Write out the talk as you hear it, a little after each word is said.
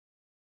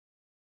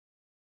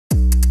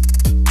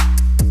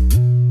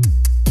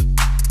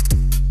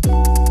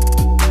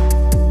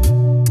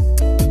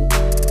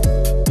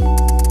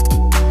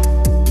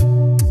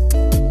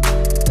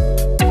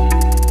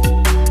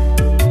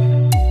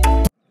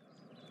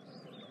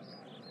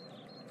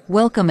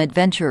Welcome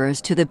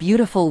adventurers to the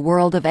beautiful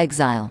world of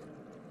exile.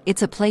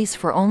 It's a place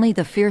for only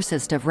the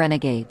fiercest of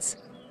renegades.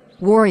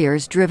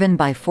 Warriors driven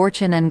by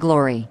fortune and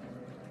glory.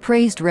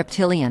 Praised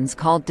reptilians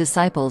called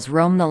disciples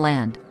roam the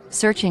land,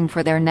 searching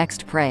for their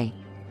next prey.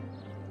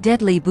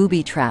 Deadly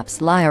booby traps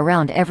lie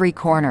around every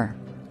corner,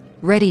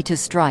 ready to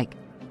strike,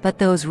 but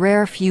those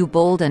rare few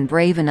bold and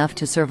brave enough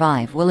to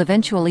survive will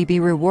eventually be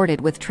rewarded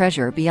with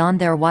treasure beyond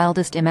their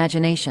wildest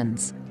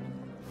imaginations.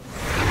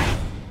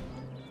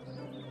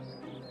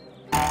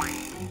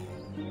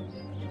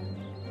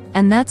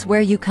 And that's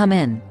where you come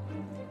in.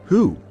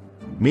 Who?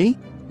 Me?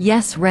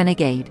 Yes,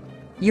 Renegade.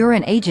 You're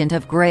an agent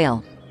of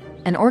Grail,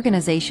 an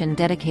organization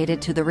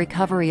dedicated to the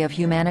recovery of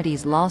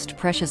humanity's lost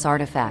precious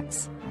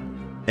artifacts.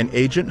 An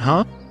agent,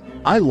 huh?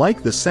 I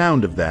like the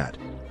sound of that.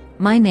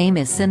 My name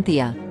is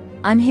Cynthia.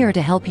 I'm here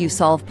to help you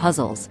solve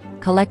puzzles,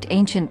 collect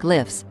ancient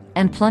glyphs,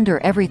 and plunder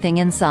everything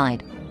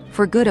inside.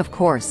 For good, of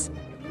course.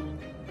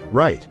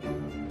 Right.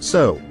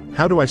 So,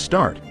 how do I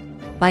start?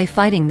 By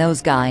fighting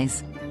those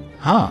guys.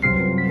 Huh?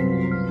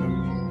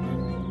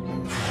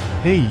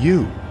 Hey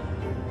you!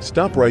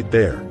 Stop right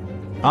there.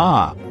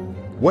 Ah!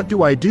 What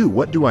do I do?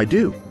 What do I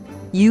do?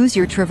 Use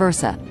your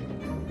traversa.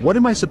 What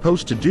am I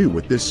supposed to do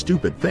with this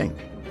stupid thing?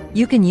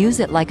 You can use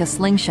it like a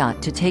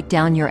slingshot to take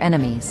down your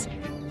enemies.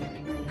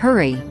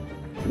 Hurry!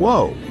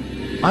 Whoa!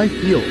 I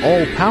feel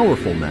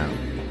all-powerful now.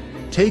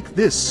 Take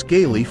this,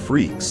 scaly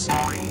freaks.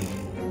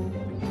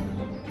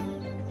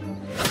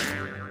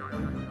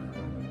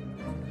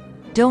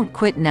 Don't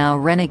quit now,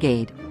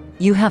 Renegade.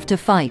 You have to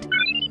fight.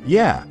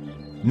 Yeah,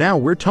 now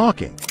we're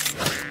talking.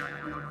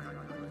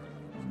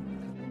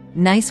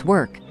 Nice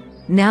work.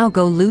 Now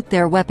go loot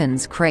their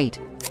weapons crate.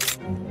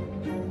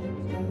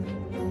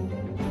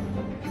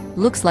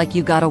 Looks like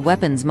you got a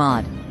weapons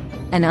mod.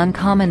 An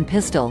uncommon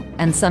pistol,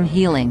 and some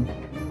healing.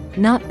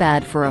 Not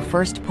bad for a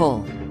first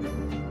pull.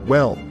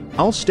 Well,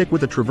 I'll stick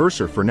with a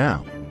traverser for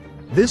now.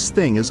 This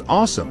thing is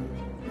awesome.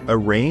 A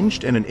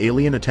ranged and an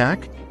alien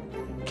attack?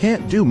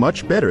 Can't do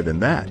much better than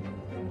that.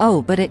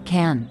 Oh, but it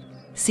can.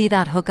 See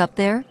that hook up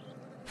there?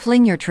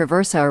 Fling your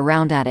traversa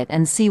around at it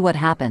and see what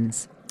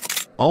happens.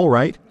 All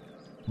right,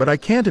 but I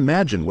can't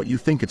imagine what you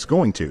think it's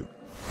going to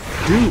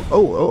do.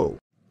 Oh.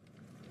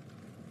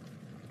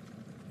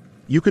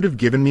 You could have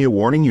given me a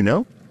warning, you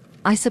know?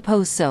 I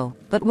suppose so,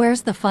 but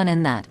where's the fun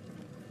in that?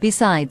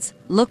 Besides,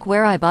 look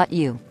where I bought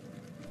you.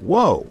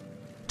 Whoa,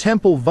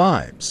 temple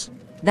vibes.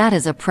 That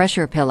is a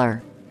pressure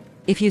pillar.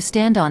 If you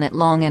stand on it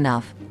long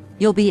enough,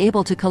 you'll be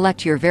able to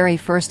collect your very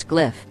first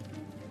glyph.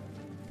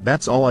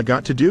 That's all I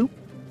got to do?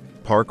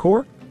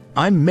 Parkour?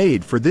 I'm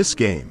made for this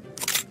game.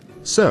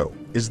 So,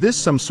 is this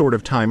some sort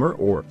of timer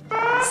or...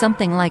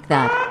 Something like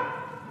that.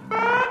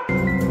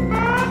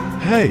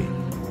 Hey!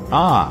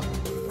 Ah,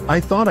 I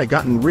thought I'd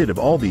gotten rid of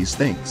all these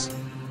things.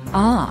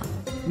 Ah,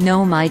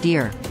 no my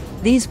dear.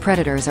 These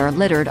predators are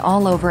littered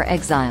all over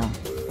exile.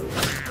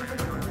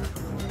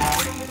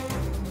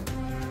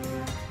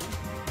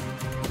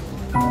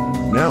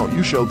 Now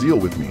you shall deal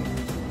with me.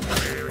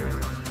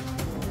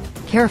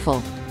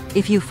 Careful.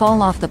 If you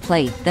fall off the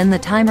plate, then the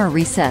timer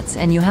resets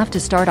and you have to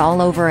start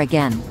all over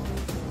again.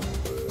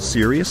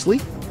 Seriously?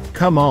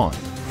 Come on.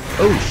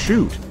 Oh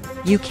shoot.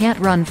 You can't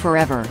run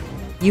forever.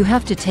 You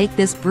have to take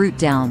this brute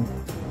down.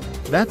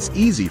 That's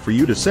easy for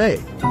you to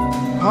say.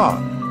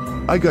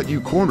 Ha! I got you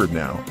cornered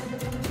now.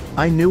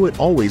 I knew it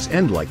always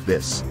end like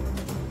this.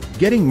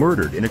 Getting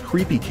murdered in a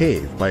creepy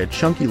cave by a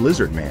chunky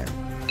lizard man.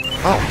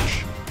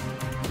 Ouch!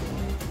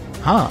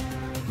 Huh?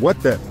 What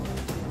the...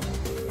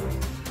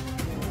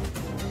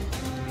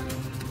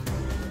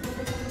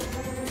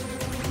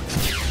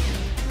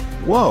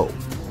 Whoa!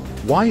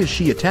 Why is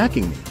she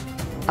attacking me?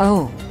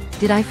 Oh,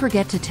 did I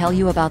forget to tell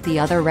you about the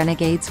other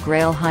renegades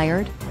Grail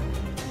hired?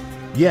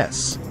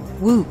 Yes.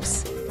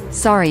 Whoops.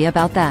 Sorry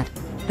about that.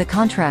 The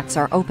contracts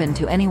are open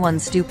to anyone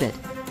stupid.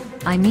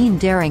 I mean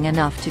daring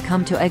enough to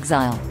come to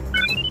exile.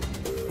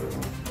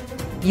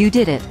 You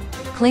did it.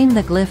 Claim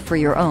the glyph for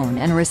your own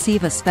and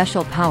receive a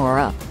special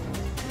power-up.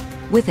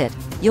 With it,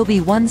 you'll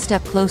be one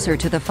step closer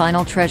to the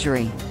final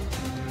treasury.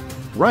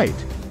 Right.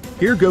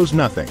 Here goes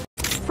nothing.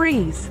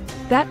 Freeze!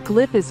 That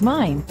glyph is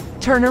mine.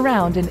 Turn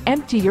around and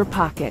empty your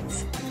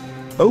pockets.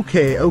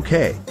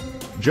 Okay.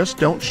 Just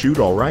don't shoot,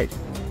 all right?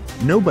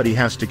 Nobody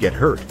has to get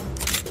hurt.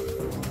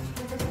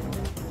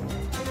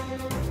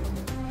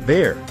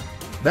 There.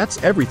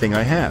 That's everything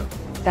I have.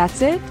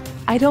 That's it?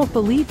 I don't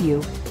believe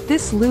you.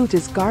 This loot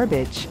is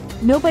garbage.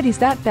 Nobody's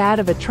that bad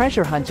of a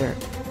treasure hunter.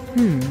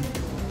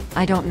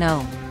 I don't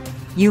know.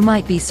 You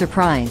might be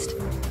surprised.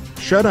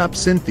 Shut up,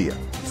 Cynthia.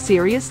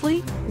 Seriously?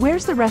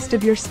 Where's the rest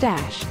of your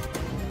stash?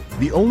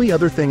 The only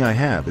other thing I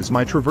have is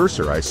my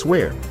traverser, I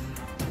swear.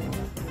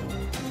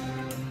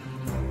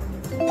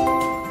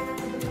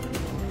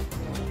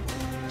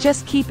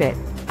 Just keep it.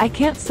 I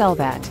can't sell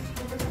that.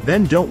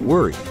 Then don't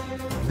worry.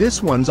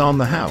 This one's on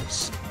the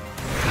house.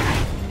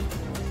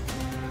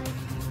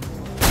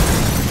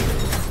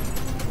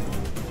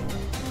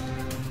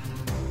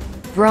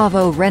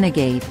 Bravo,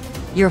 Renegade.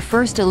 Your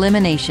first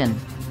elimination.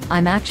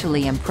 I'm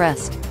actually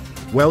impressed.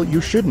 Well,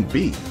 you shouldn't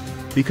be.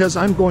 Because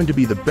I'm going to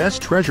be the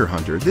best treasure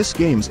hunter this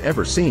game's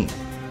ever seen.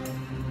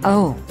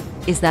 Oh,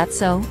 is that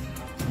so?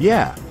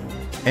 Yeah.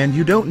 And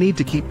you don't need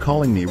to keep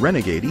calling me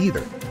Renegade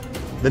either.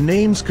 The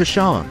name's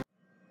Keshaun.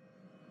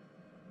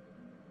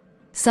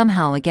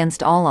 Somehow,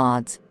 against all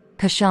odds,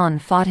 Keshaun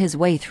fought his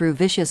way through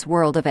vicious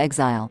world of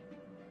exile.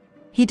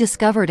 He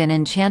discovered an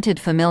enchanted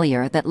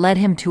familiar that led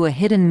him to a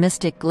hidden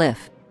mystic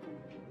glyph.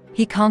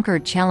 He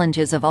conquered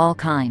challenges of all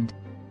kind,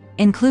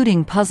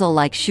 including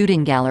puzzle-like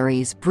shooting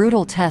galleries,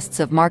 brutal tests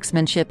of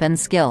marksmanship and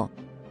skill.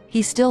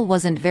 He still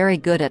wasn't very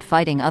good at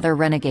fighting other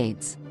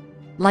renegades,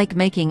 like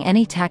making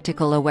any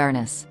tactical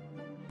awareness.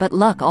 But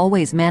luck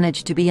always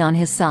managed to be on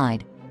his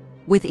side.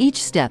 With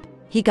each step,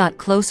 he got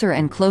closer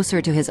and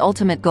closer to his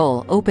ultimate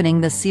goal, opening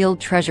the sealed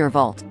treasure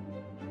vault.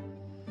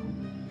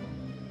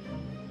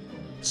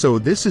 So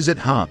this is it,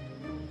 huh?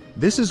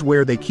 This is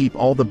where they keep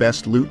all the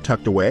best loot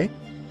tucked away?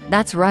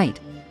 That's right.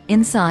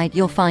 Inside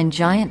you'll find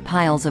giant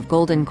piles of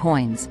golden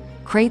coins,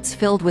 crates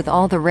filled with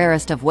all the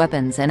rarest of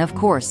weapons, and of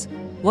course,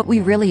 what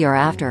we really are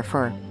after,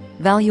 for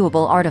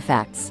valuable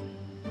artifacts.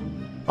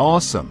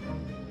 Awesome.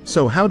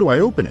 So how do I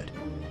open it?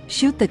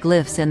 Shoot the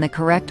glyphs in the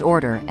correct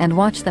order and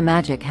watch the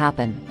magic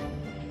happen.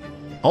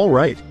 All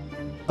right.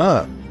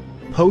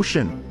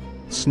 Potion,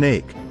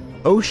 snake,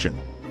 ocean,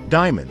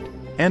 diamond,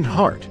 and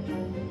heart.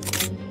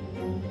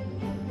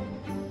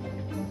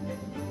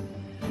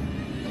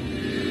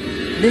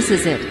 This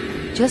is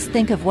it. Just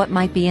think of what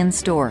might be in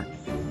store.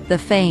 The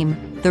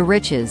fame, the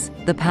riches,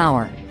 the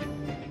power.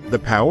 The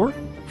power?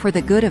 For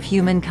the good of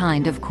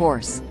humankind, of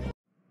course.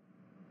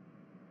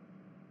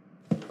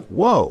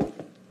 Whoa!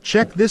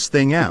 Check this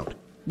thing out.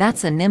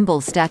 That's a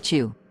nimble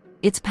statue.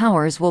 Its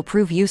powers will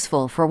prove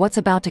useful for what's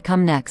about to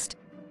come next.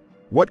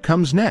 What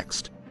comes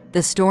next?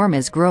 The storm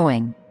is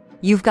growing.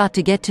 You've got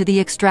to get to the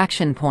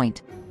extraction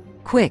point.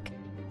 Quick!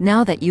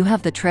 Now that you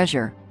have the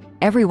treasure,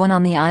 everyone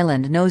on the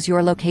island knows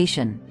your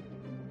location.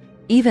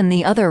 Even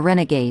the other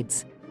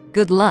renegades.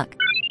 Good luck!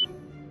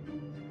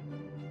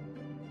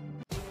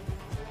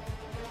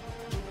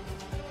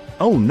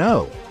 Oh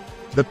no!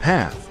 The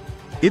path.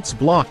 It's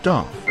blocked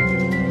off.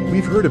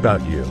 We've heard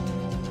about you.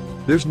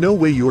 There's no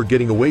way you're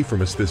getting away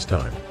from us this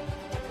time.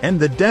 And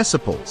the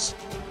Deciples.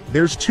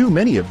 There's too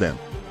many of them.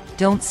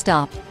 Don't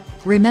stop.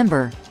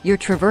 Remember, your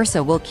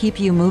traversa will keep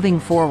you moving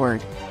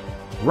forward.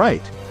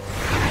 Right.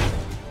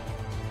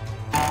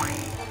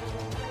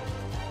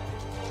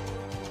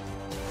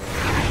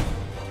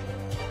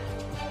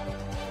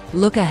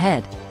 Look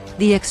ahead.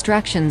 The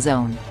extraction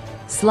zone.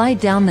 Slide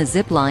down the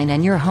zip line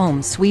and you're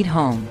home sweet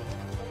home.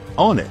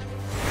 On it.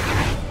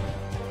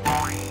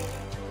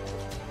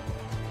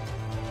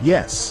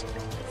 Yes.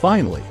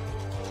 Finally.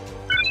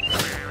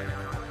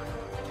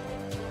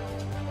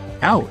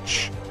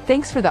 Ouch.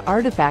 Thanks for the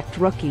artifact,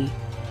 rookie.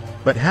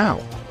 But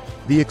how?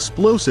 The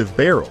explosive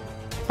barrel.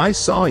 I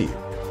saw you.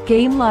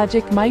 Game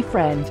logic, my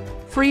friend.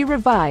 Free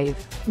revive.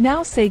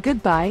 Now say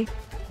goodbye.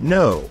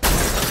 No.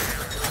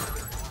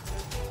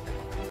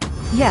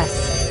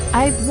 Yes,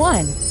 I've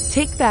won.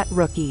 Take that,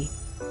 rookie.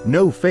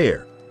 No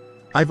fair.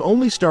 I've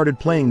only started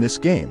playing this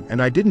game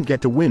and I didn't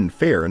get to win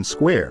fair and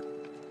square.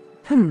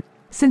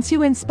 Since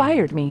you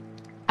inspired me,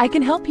 I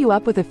can help you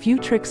up with a few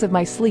tricks of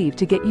my sleeve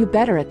to get you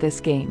better at this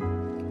game.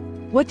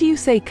 What do you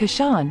say,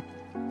 Keshaun?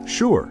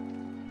 Sure.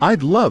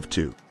 I'd love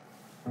to.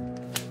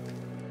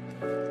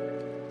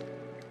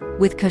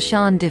 With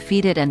Keshaun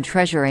defeated and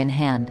treasure in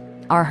hand,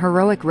 our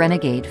heroic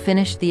renegade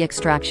finished the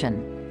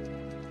extraction.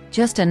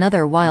 Just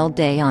another wild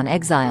day on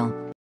exile.